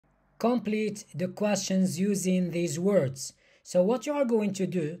complete the questions using these words. So what you are going to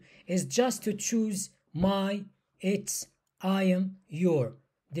do is just to choose my, its, I am, your,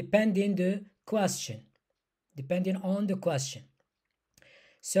 depending on the question.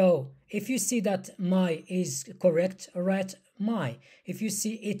 So if you see that my is correct, write my. If you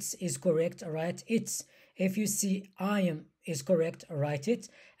see its is correct, write its. If you see I am is correct, write it.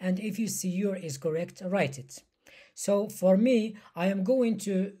 And if you see your is correct, write it. So for me, I am going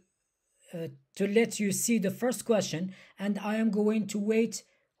to let you see the first question, and I am going to wait,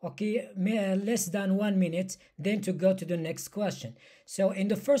 okay, less than 1 minute, then to go to the next question. So in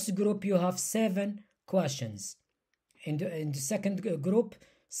the first group you have 7 questions, in the second group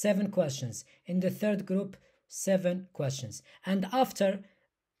 7 questions, in the third group 7 questions, and after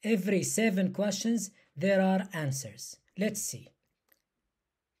every 7 questions there are answers. Let's see.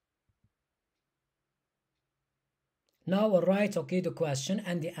 Now write, okay, the question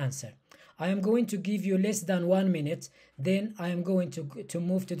and the answer. I am going to give you less than 1 minute, then I am going to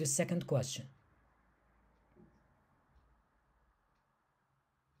move to the second question.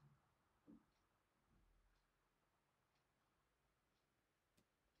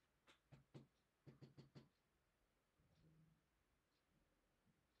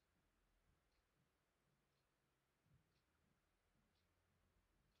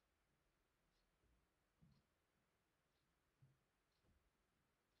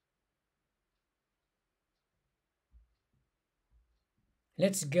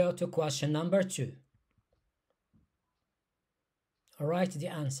 Let's go to question number 2. Write the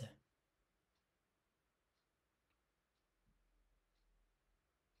answer.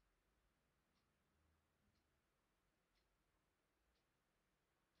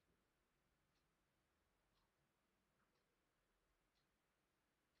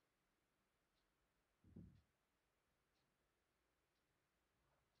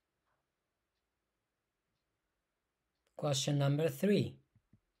 Question number 3.